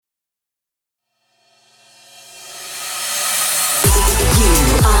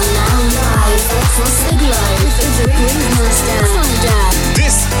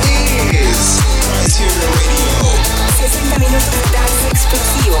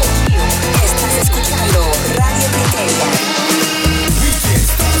exclusivo. Estás escuchando Radio Criteria.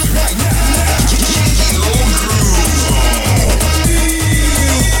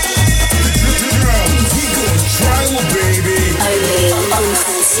 Only on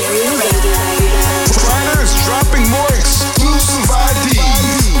Criteria Radio. Planners dropping more exclusive ID.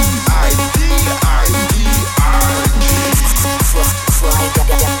 Criteria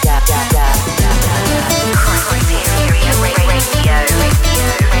Radio.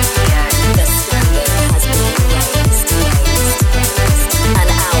 The standard has been raised. An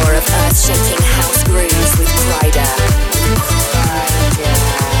hour of earth-shaking house grooves with Kryder.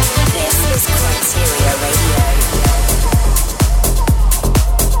 This is Criteria Radio.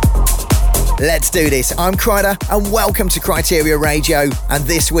 Let's do this. I'm Kryder and welcome to Criteria Radio. And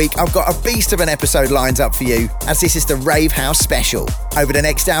this week I've got a beast of an episode lined up for you, as this is the Rave House Special. Over the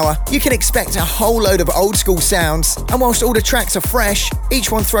next hour, you can expect a whole load of old school sounds, and whilst all the tracks are fresh, each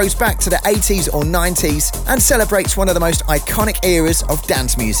one throws back to the 80s or 90s and celebrates one of the most iconic eras of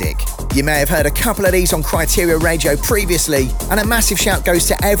dance music. You may have heard a couple of these on Criteria Radio previously, and a massive shout goes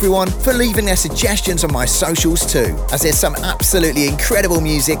to everyone for leaving their suggestions on my socials too, as there's some absolutely incredible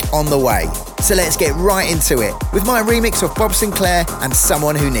music on the way. So let's get right into it with my remix of Bob Sinclair and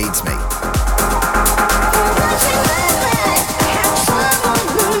Someone Who Needs Me.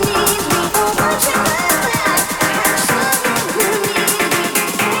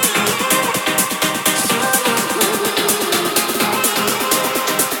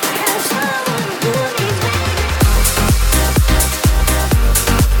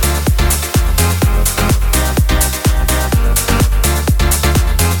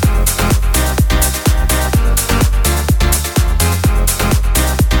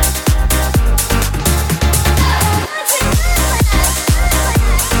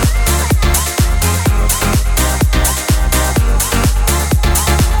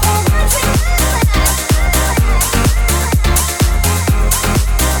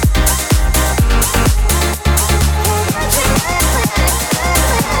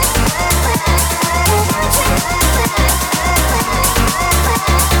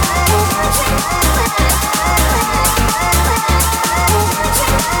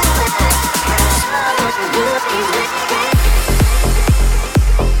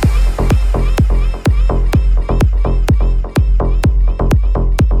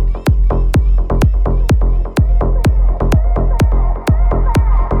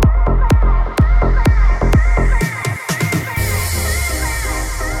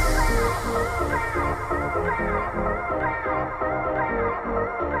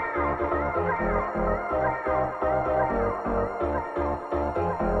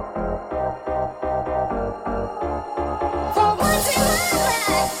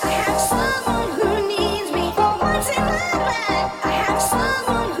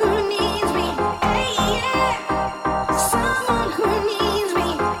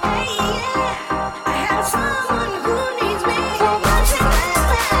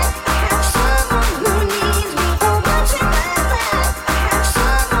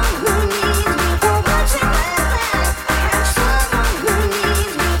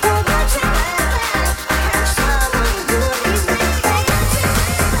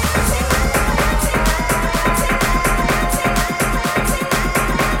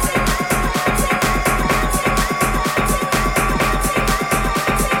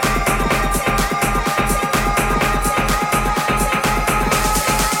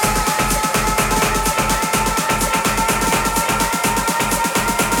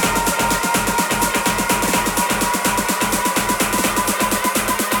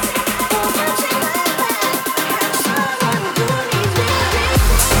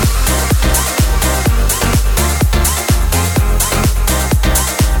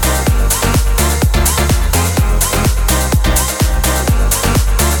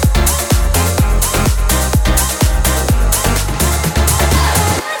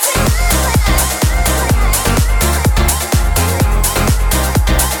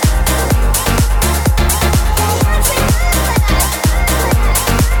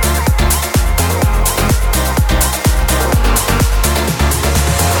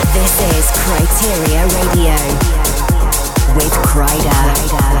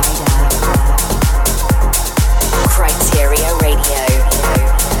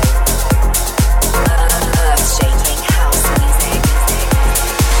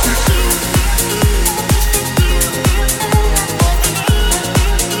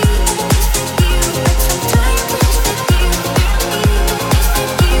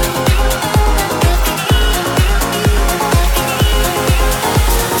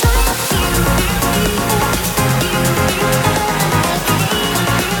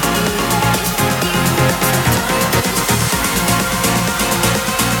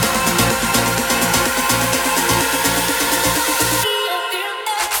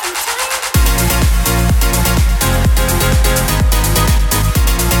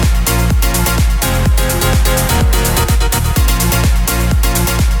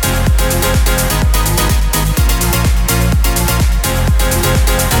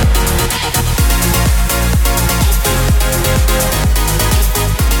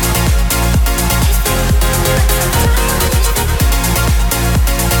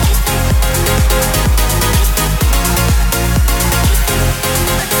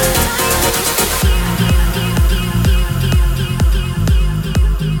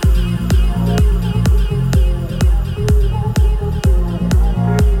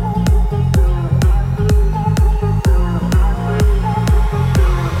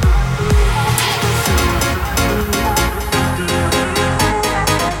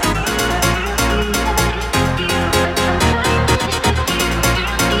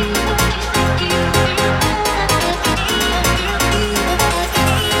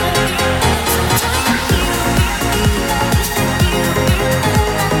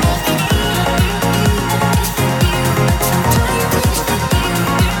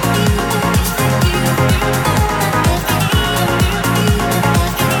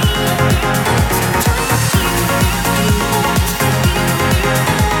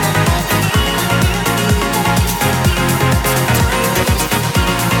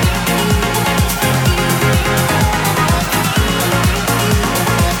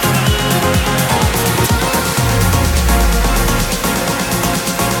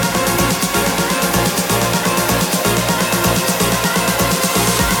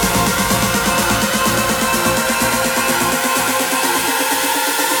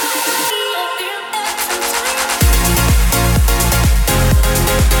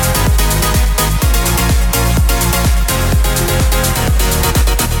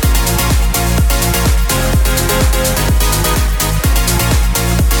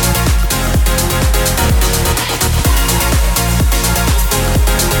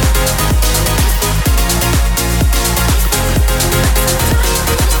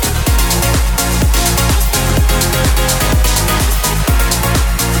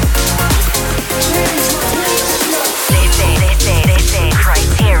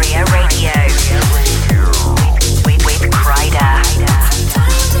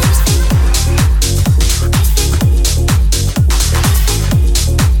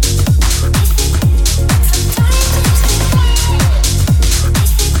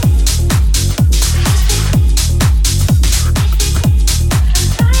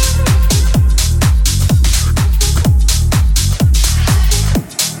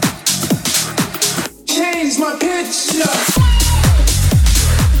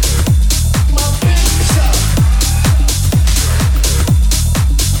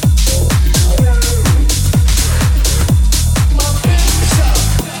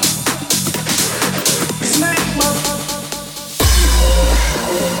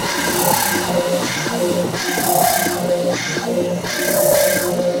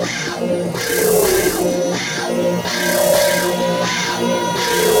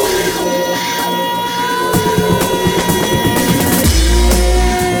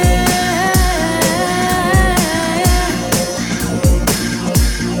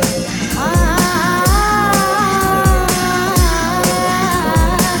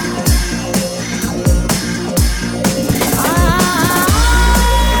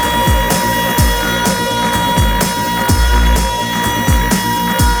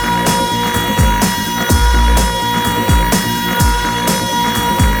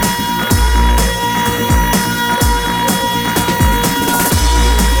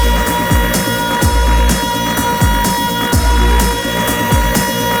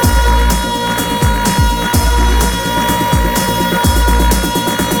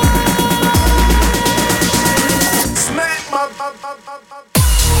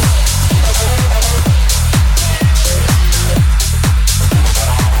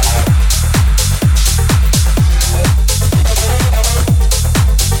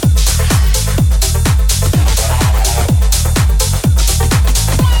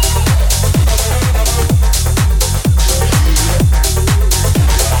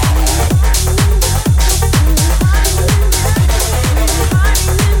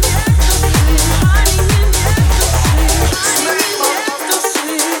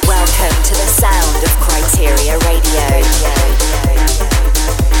 Criteria Radio.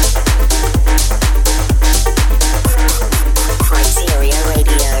 Criteria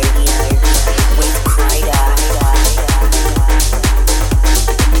Radio with Kryder.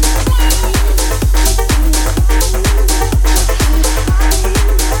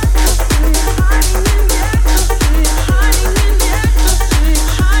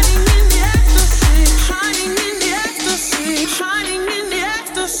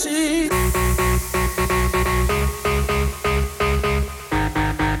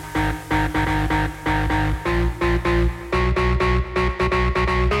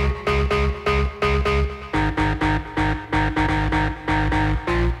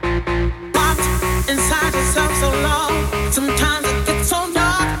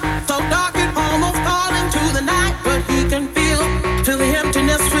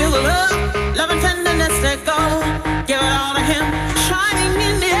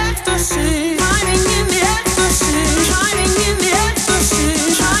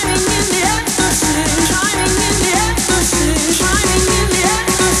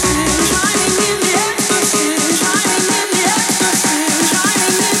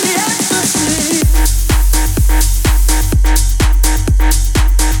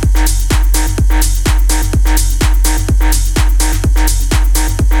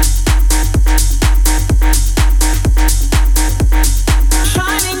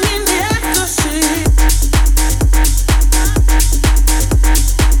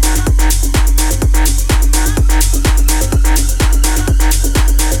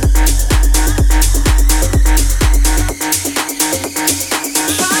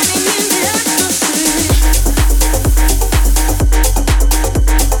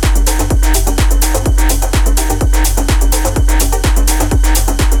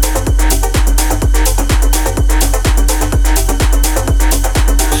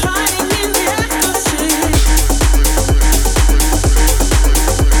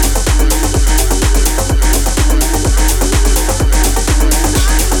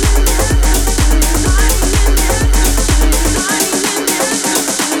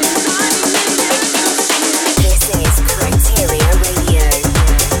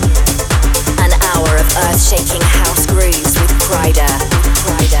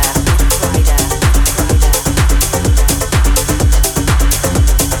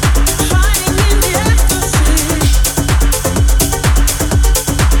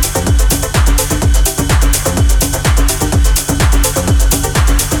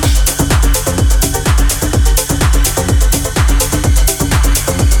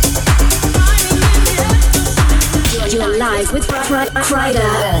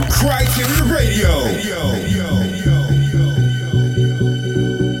 Kryder on Criteria Radio.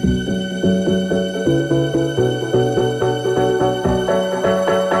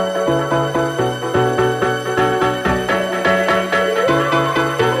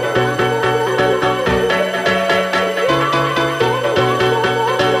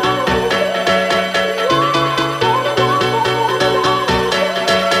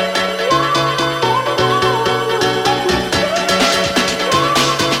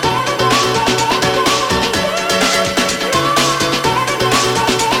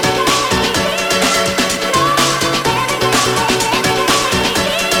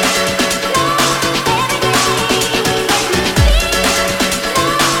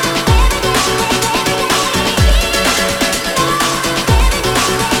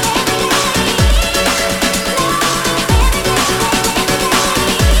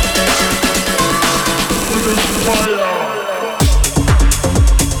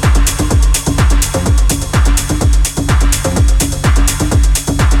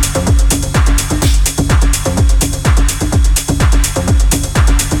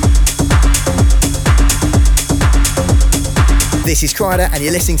 This is Kryder and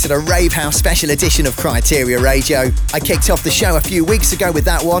you're listening to the Rave House special edition of Criteria Radio. I kicked off the show a few weeks ago with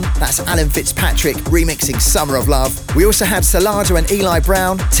that one. That's Alan Fitzpatrick remixing Summer of Love. We also had Solardo and Eli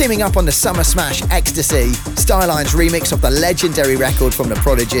Brown teaming up on the summer smash Ecstasy, Styline's remix of the legendary record from The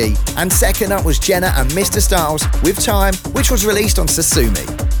Prodigy. And second up was Jenna and Mr. Styles with Time, which was released on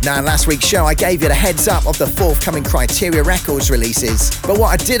Sasumi. Now in last week's show I gave you the heads up of the forthcoming Criteria Records releases, but what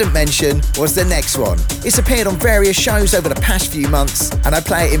I didn't mention was the next one. It's appeared on various shows over the past few months and I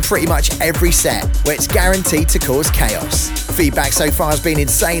play it in pretty much every set where it's guaranteed to cause chaos. Feedback so far has been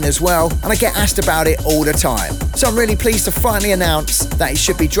insane as well and I get asked about it all the time. So I'm really pleased to finally announce that it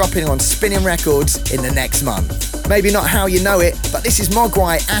should be dropping on Spinning Records in the next month. Maybe not how you know it, but this is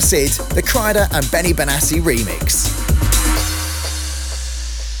Mogwai Acid, the Kryder and Benny Benassi remix.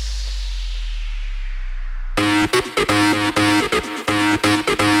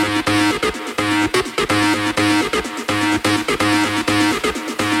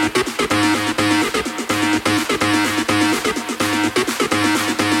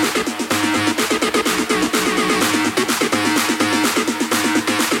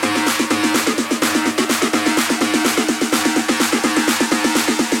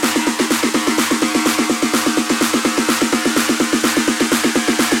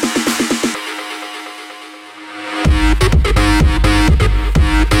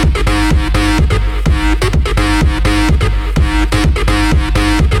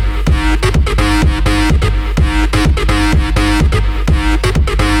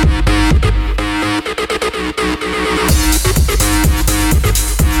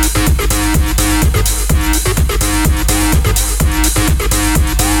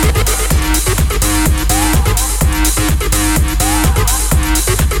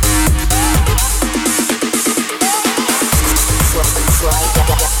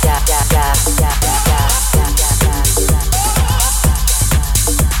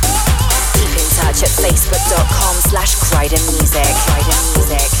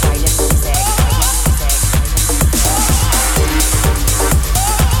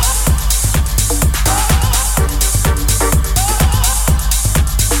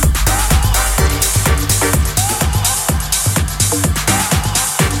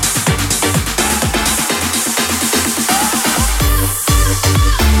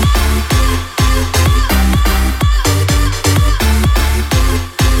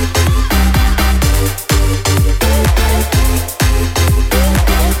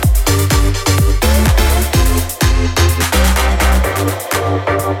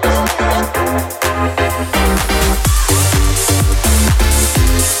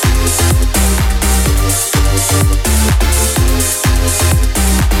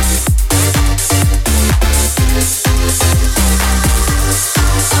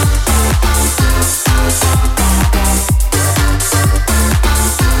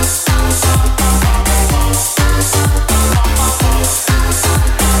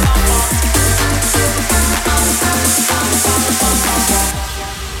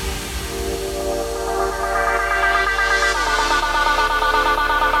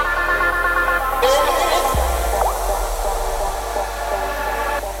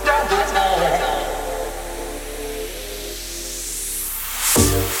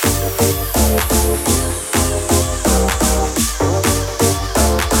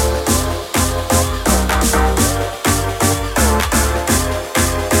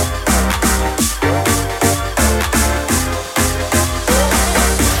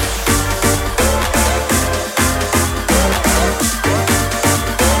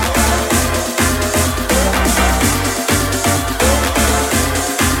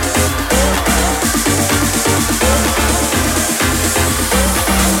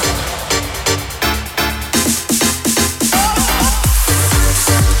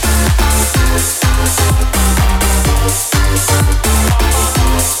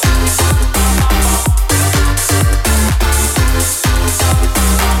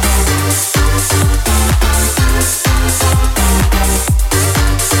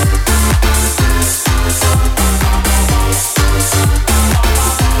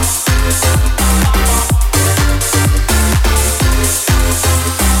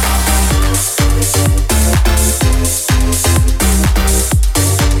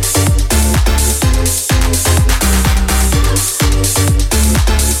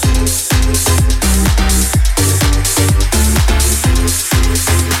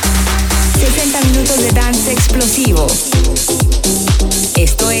 de dance explosivo.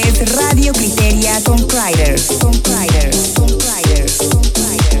 Esto es Radio Criteria con Kryder.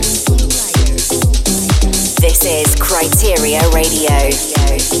 This is Criteria Radio.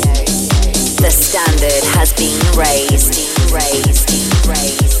 The standard has been raised.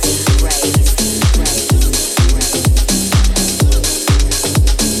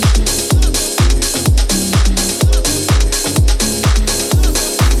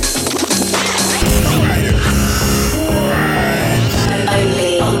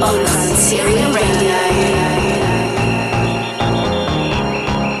 Only on Criteria Radio.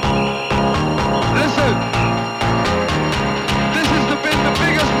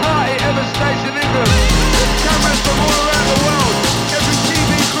 Cameras from all around the world, every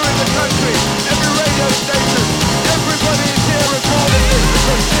TV crew in the country.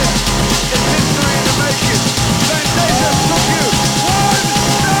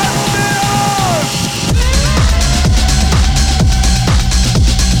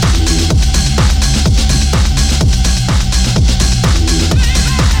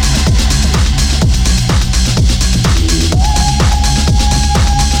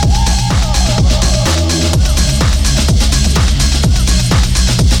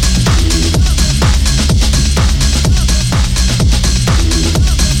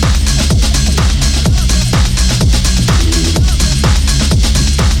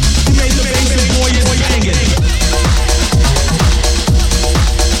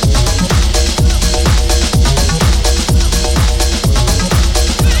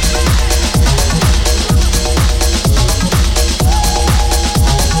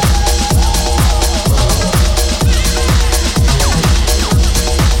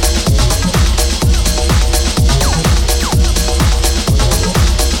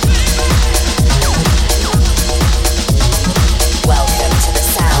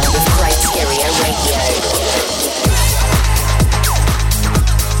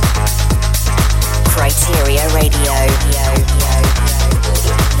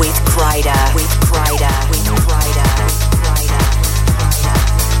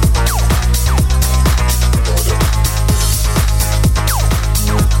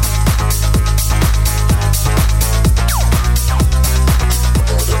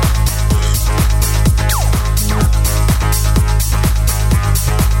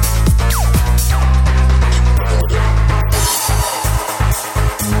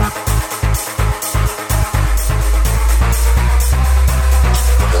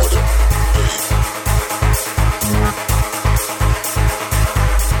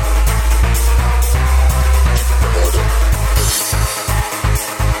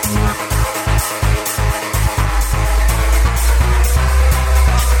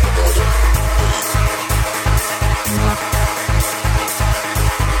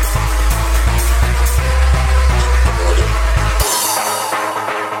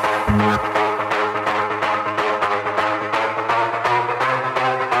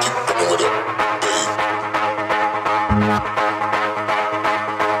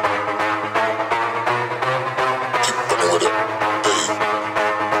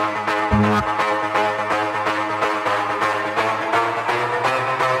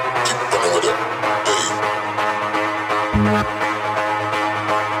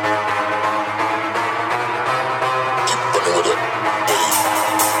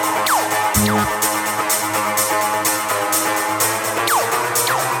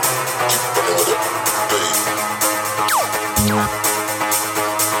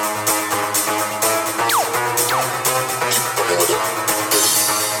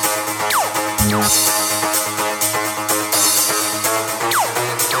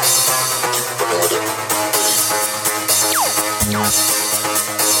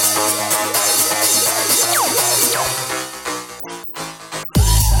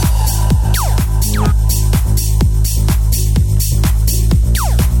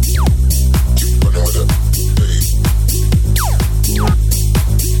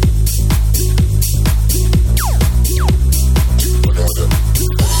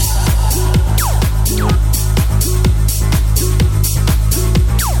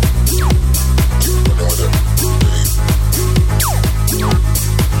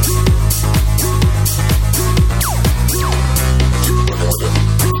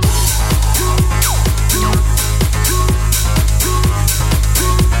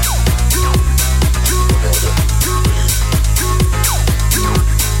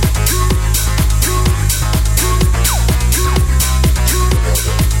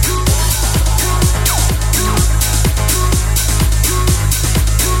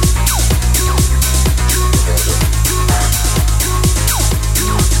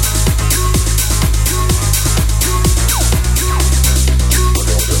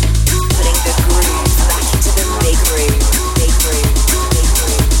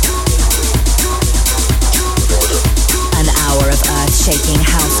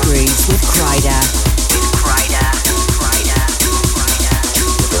 Grooves with Kryder.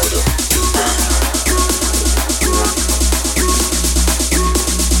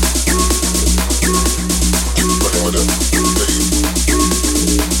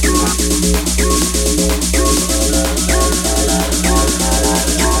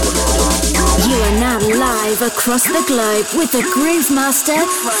 Across the globe with the Groove Master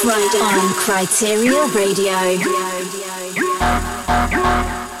Kryder on Kryteria Radio.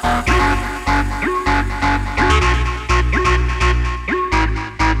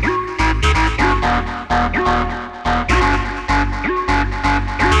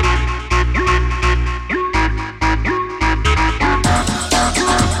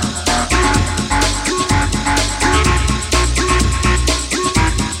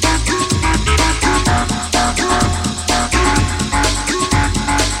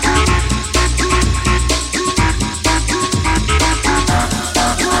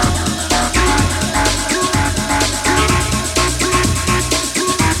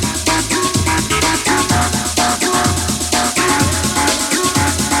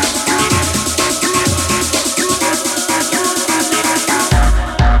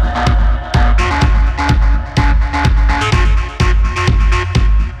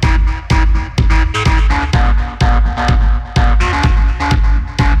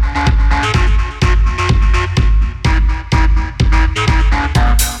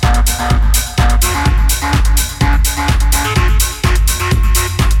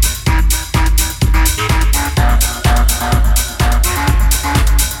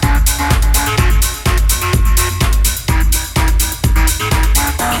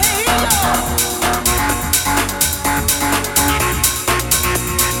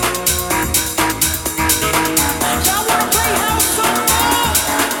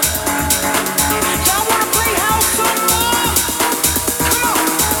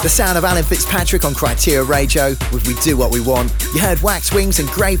 Sound of Alan Fitzpatrick on Kryteria Radio with We Do What We Want. You heard Wax Wings and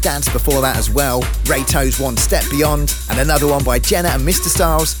Grave Dance before that as well. Ray Toe's One Step Beyond, and another one by Jenna and Mr.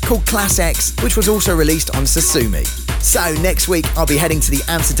 Styles called Class X, which was also released on Sasumi. So next week I'll be heading to the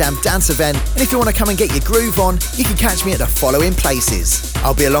Amsterdam Dance event, and if you want to come and get your groove on, you can catch me at the following places.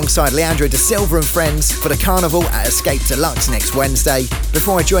 I'll be alongside Leandro Da Silva and friends for the Carnival at Escape Deluxe next Wednesday,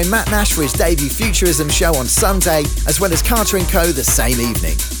 before I join Matt Nash for his debut Futurism show on Sunday, as well as Carter & Co the same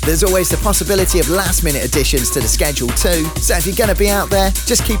evening. There's always the possibility of last-minute additions to the schedule too, so if you're going to be out there,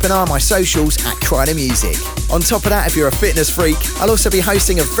 just keep an eye on my socials at Kryder Music. On top of that, if you're a fitness freak, I'll also be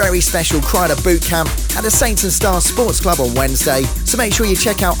hosting a very special Kryder boot camp at the Saints and Stars Sports Club on Wednesday, so make sure you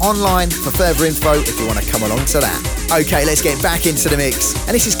check out online for further info if you want to come along to that. Okay, let's get back into the mix,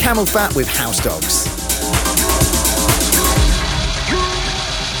 and this is Camel Fat with House Dogs.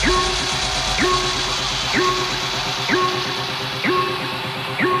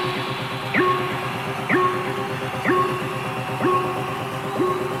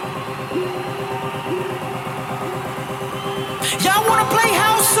 Y'all wanna play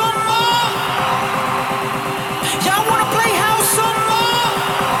house some more? Y'all wanna play house some more?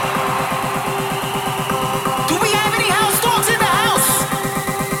 Do we have any house dogs in the house?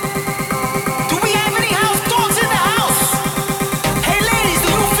 Do we have any house dogs in the house? Hey ladies, do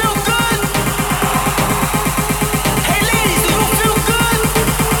you feel good? Hey ladies, do you feel good?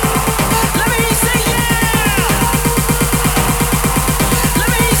 Let me hear you say yeah. Let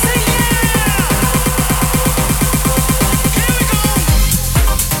me hear you say yeah.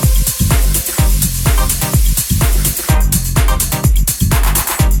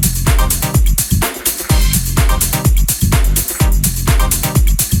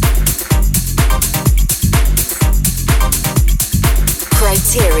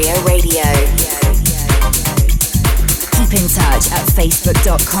 Kryteria Radio. Keep in touch at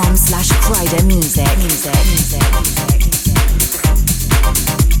facebook.com/KryderMusic.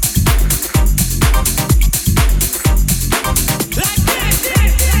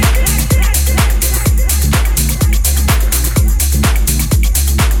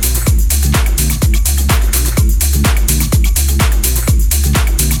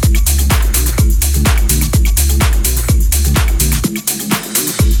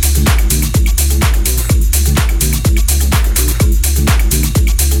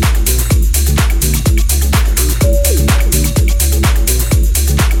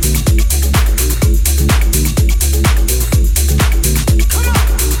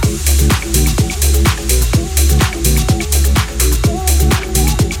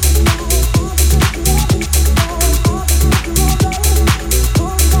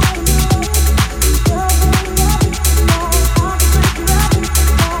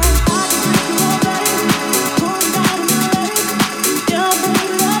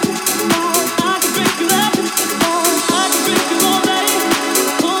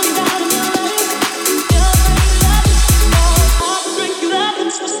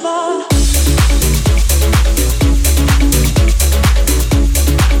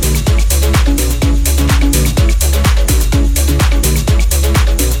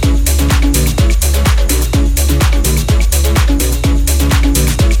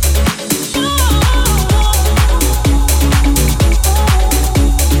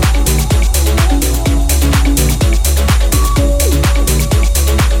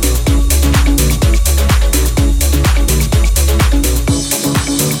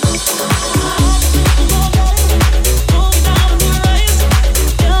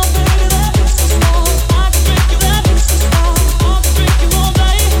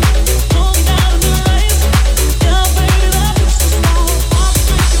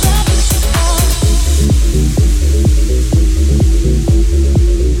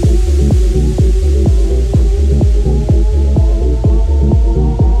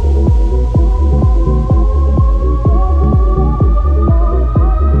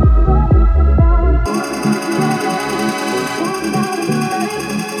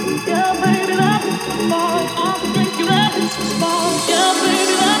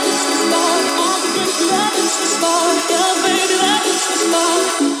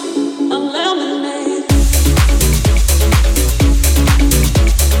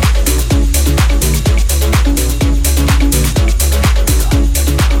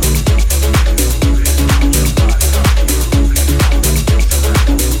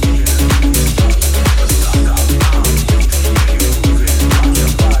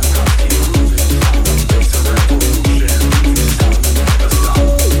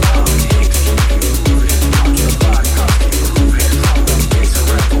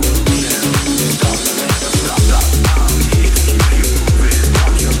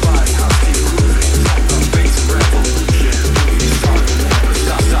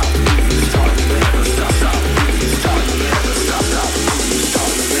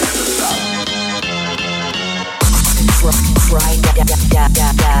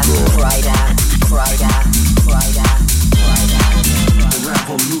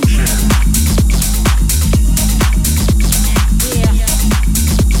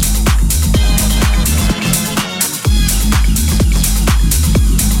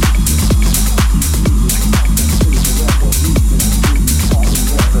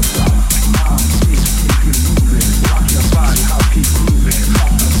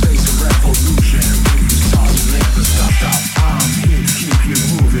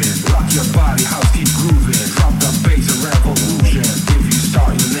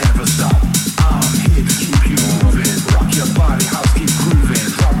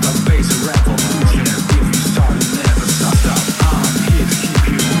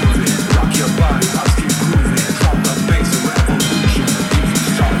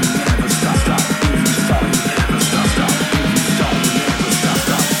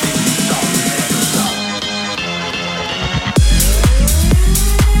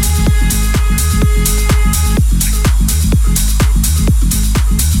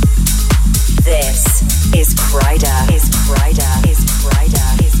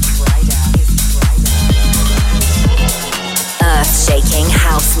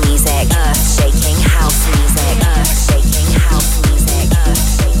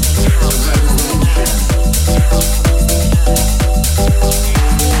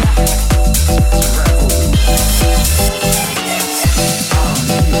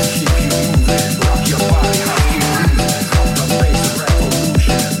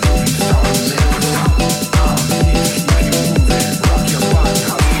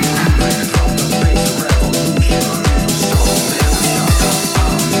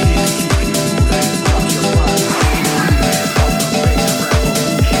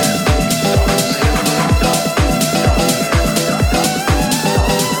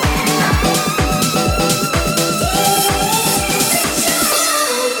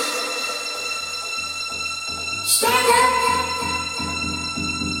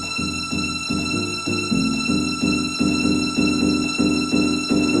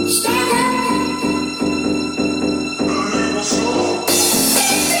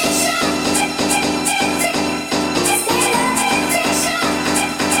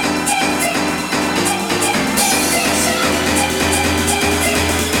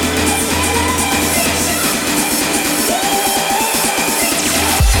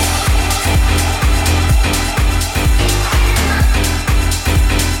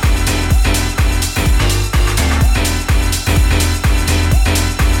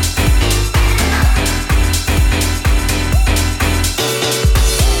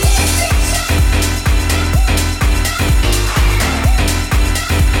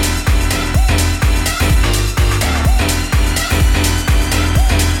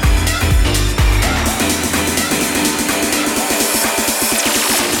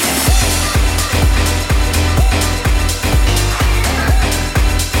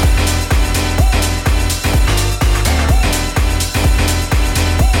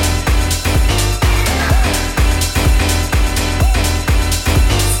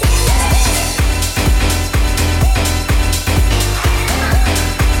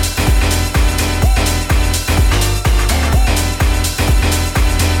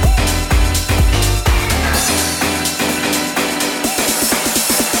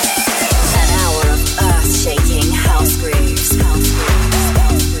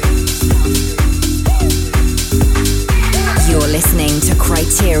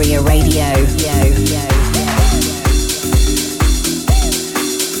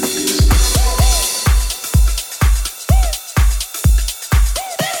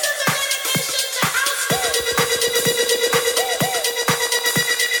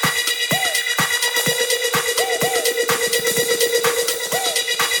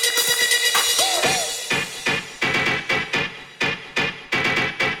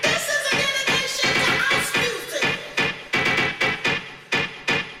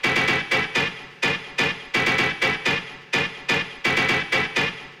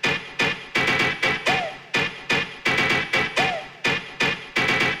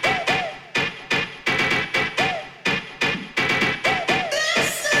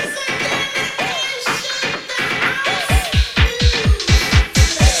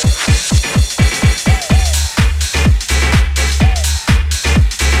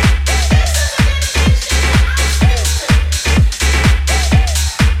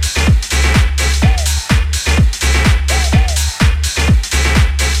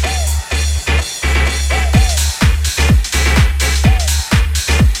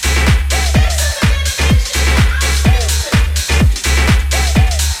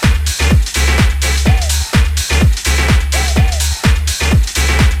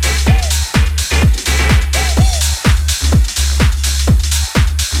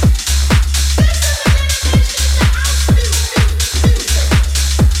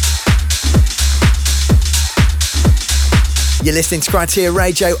 You're listening to Criteria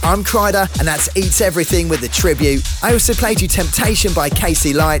Radio. I'm Kryder, and that's Eats Everything with the tribute. I also played you Temptation by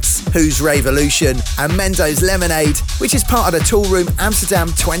Casey Lights, Who's Revolution, and Mendo's Lemonade, which is part of the Tool Room Amsterdam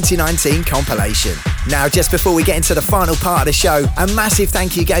 2019 compilation. Now, just before we get into the final part of the show, a massive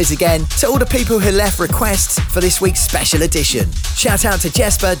thank you goes again to all the people who left requests for this week's special edition. Shout out to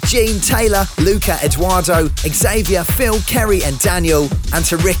Jesper, Jean, Taylor, Luca, Eduardo, Xavier, Phil, Kerry and Daniel, and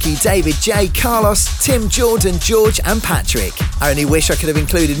to Ricky, David, Jay, Carlos, Tim, Jordan, George and Patrick. I only wish I could have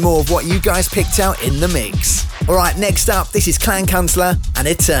included more of what you guys picked out in the mix. Alright, next up, this is Clan Kunstler and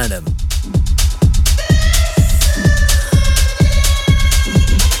Eternum.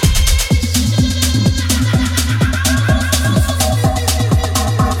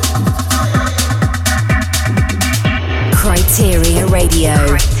 Criteria Radio.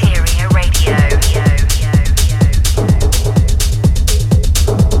 Criteria Radio.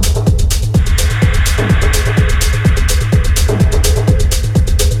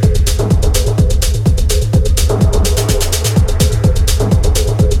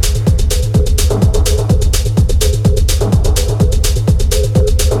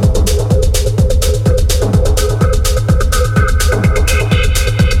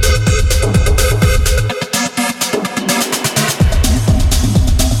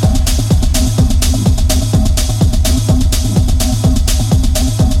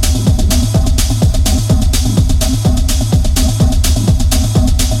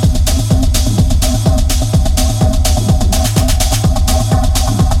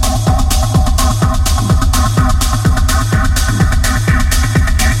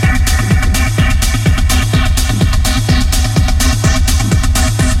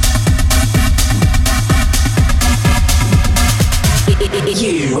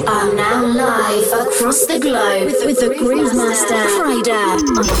 Across the globe with the Groove Master Kryder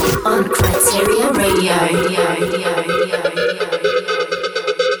on Criteria Radio.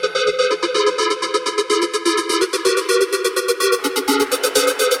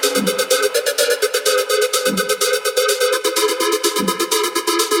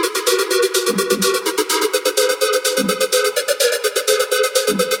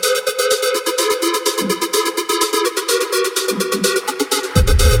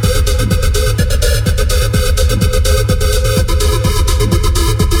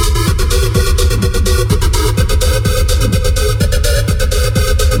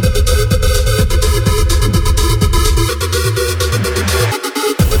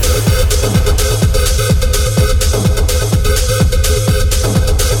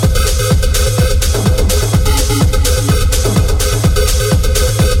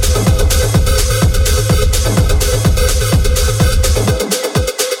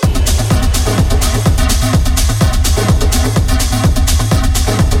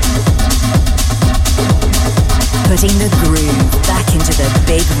 Putting the groove back into the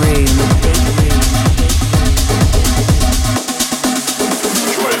big room.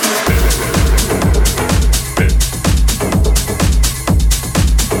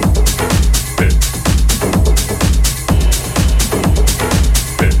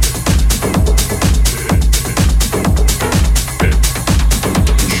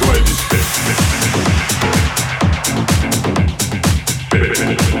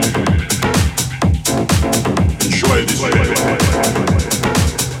 Enjoy this.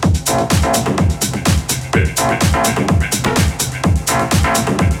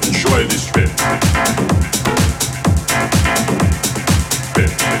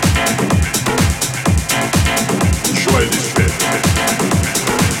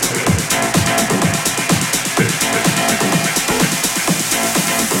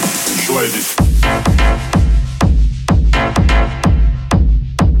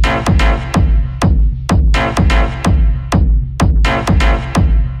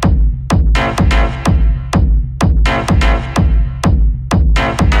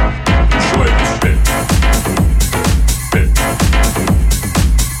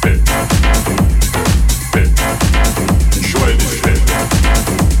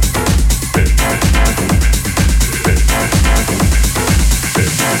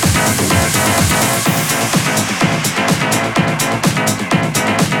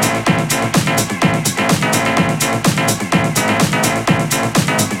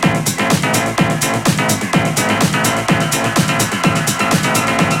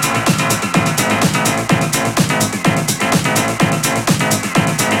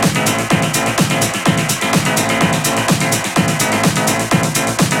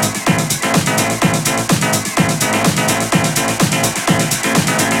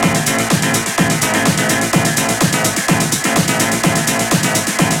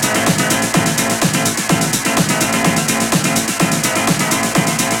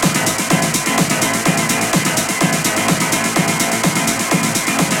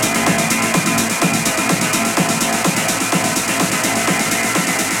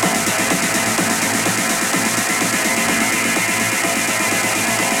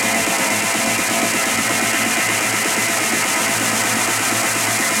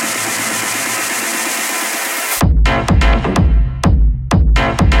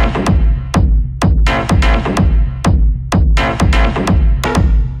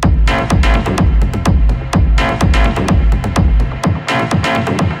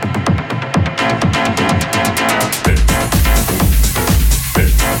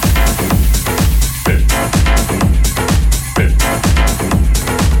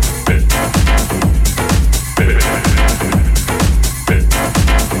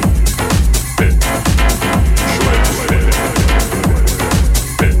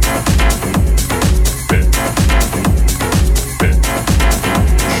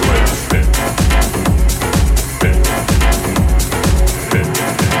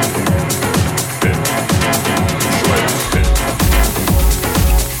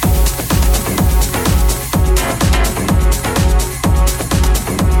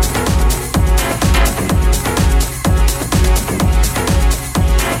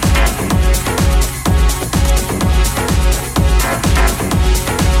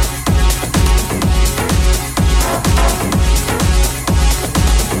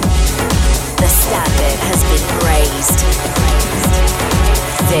 This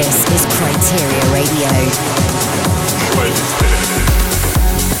is Criteria Radio.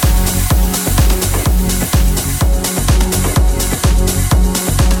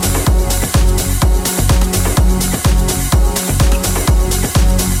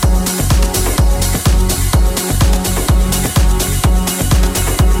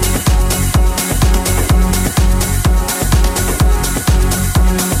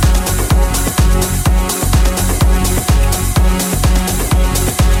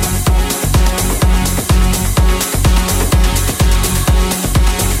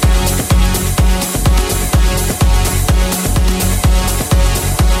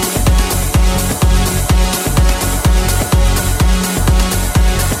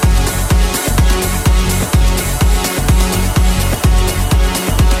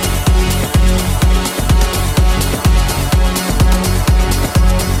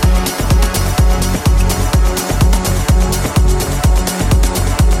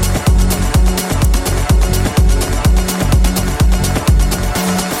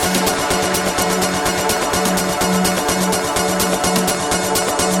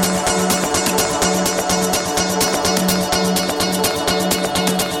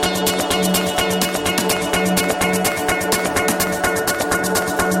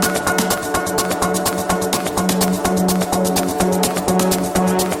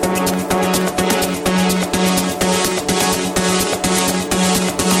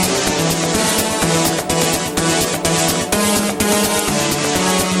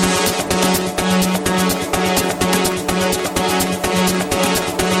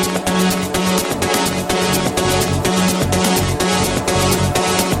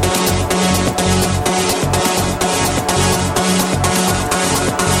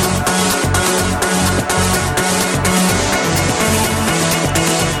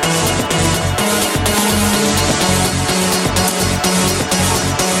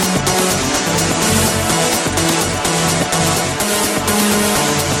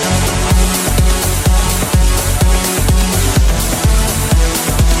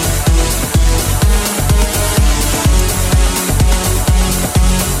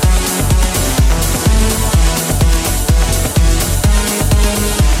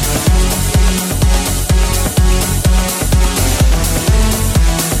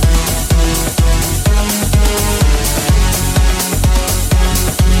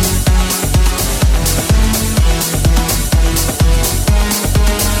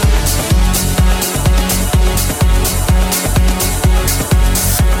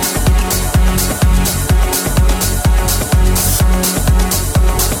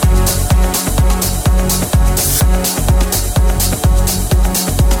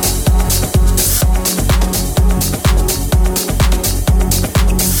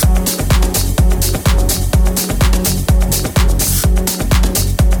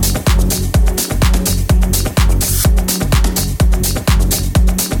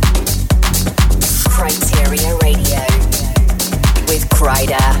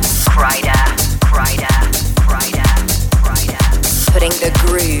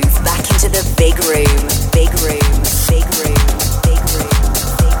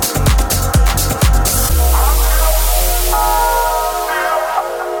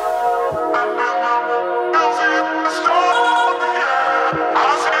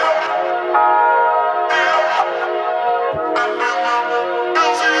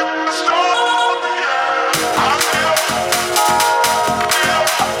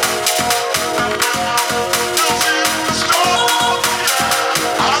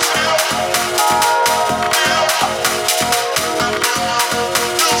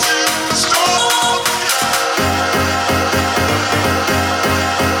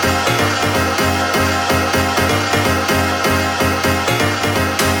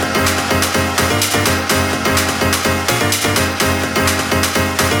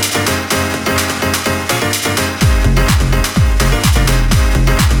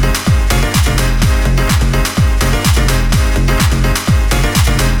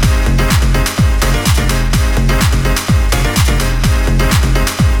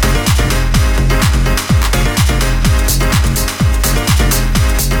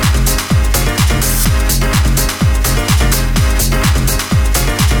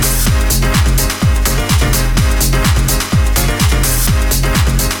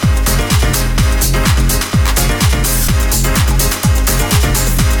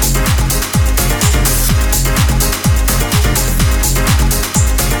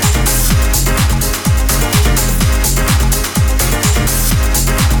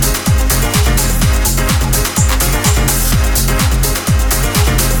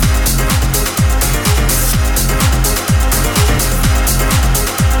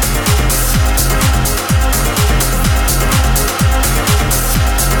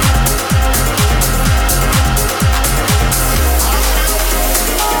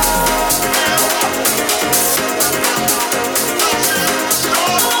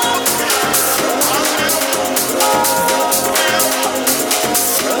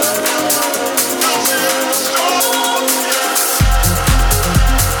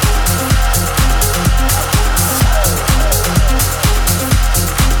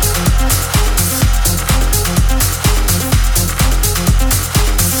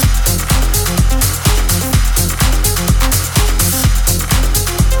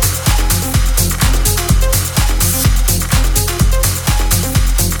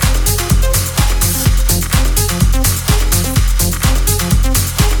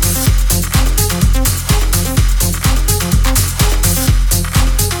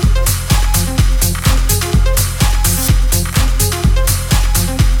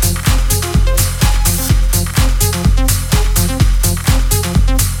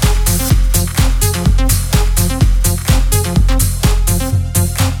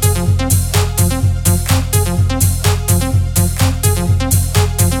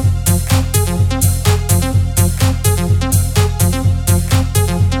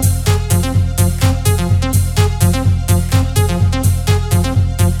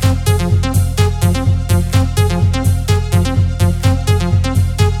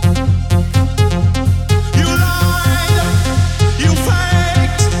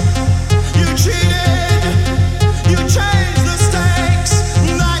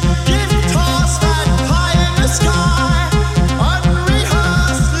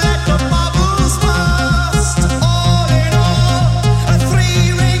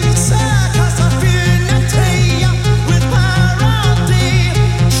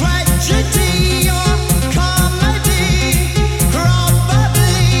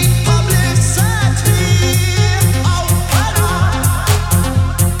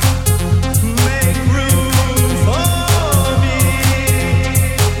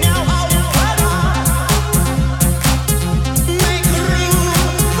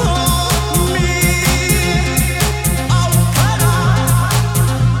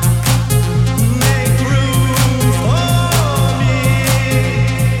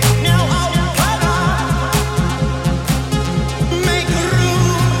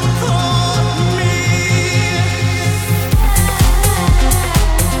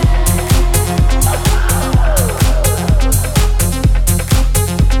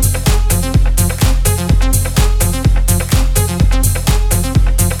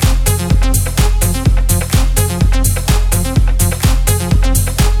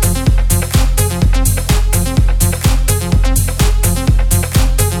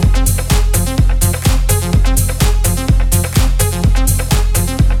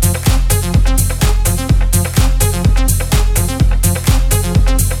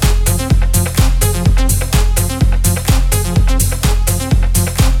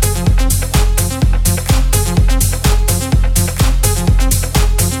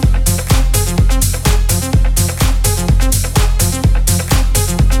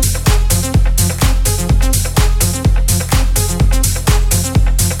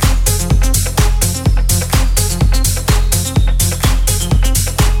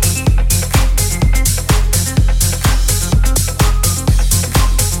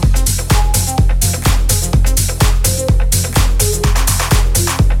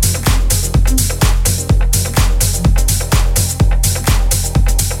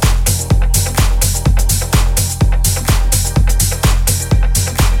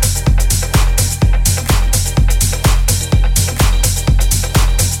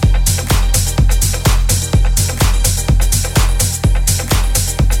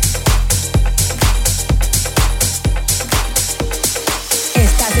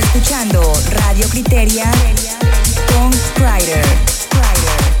 Criteria con Kryder.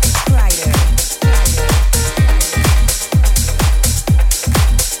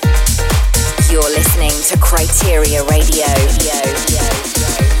 You're listening to Criteria Radio.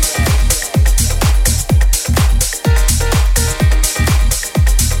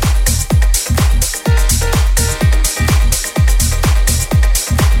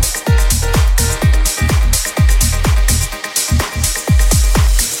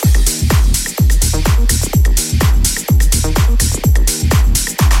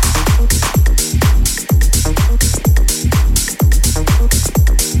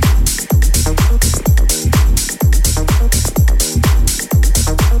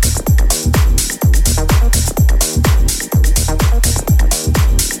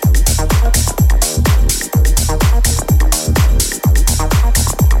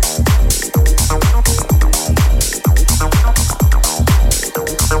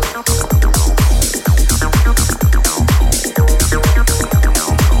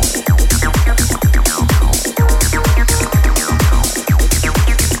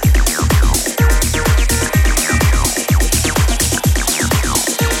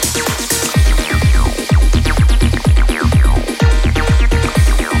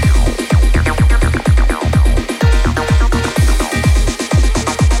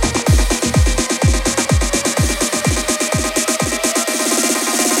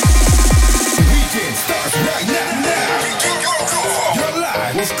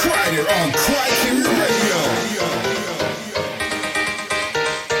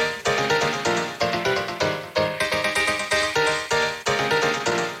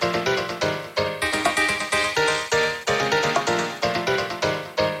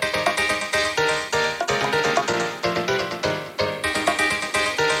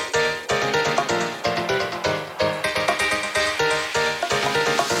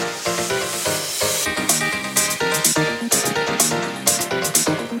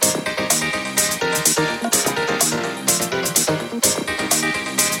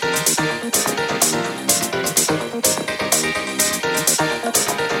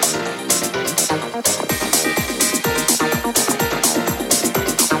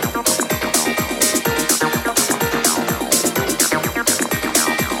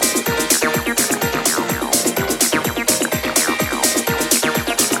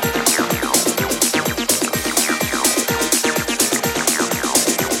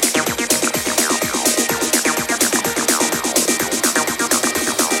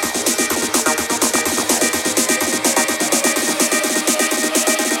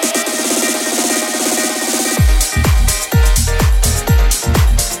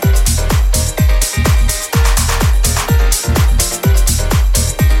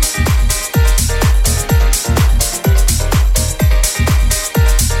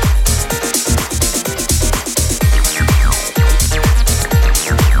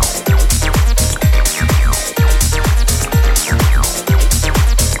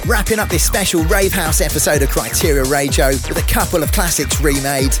 Up this special Rave House episode of Criteria Radio with a couple of classics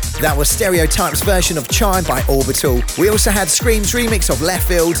remade. That was Stereotype's version of Chime by Orbital. We also had Scream's remix of Left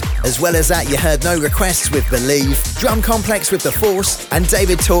Field. As well as that, you heard No Requests with Believe, Drum Complex with The Force, and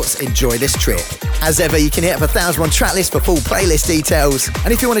David Tort's Enjoy This Trip. As ever, you can hit up 1000 on Tracklist for full playlist details.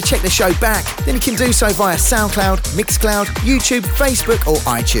 And if you want to check the show back, then you can do so via SoundCloud, Mixcloud, YouTube, Facebook or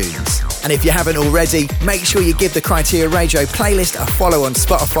iTunes. And if you haven't already, make sure you give the Criteria Radio playlist a follow on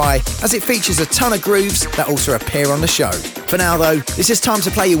Spotify, as it features a ton of grooves that also appear on the show. For now though, it's just time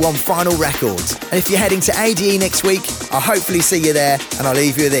to play you one final record. And if you're heading to ADE next week, I'll hopefully see you there, and I'll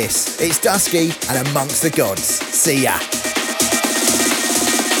leave you with this. It's Dusky and Amongst the Gods. See ya.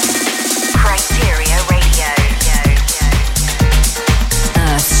 Criteria Radio.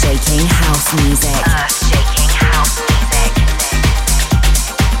 Earth-shaking house music.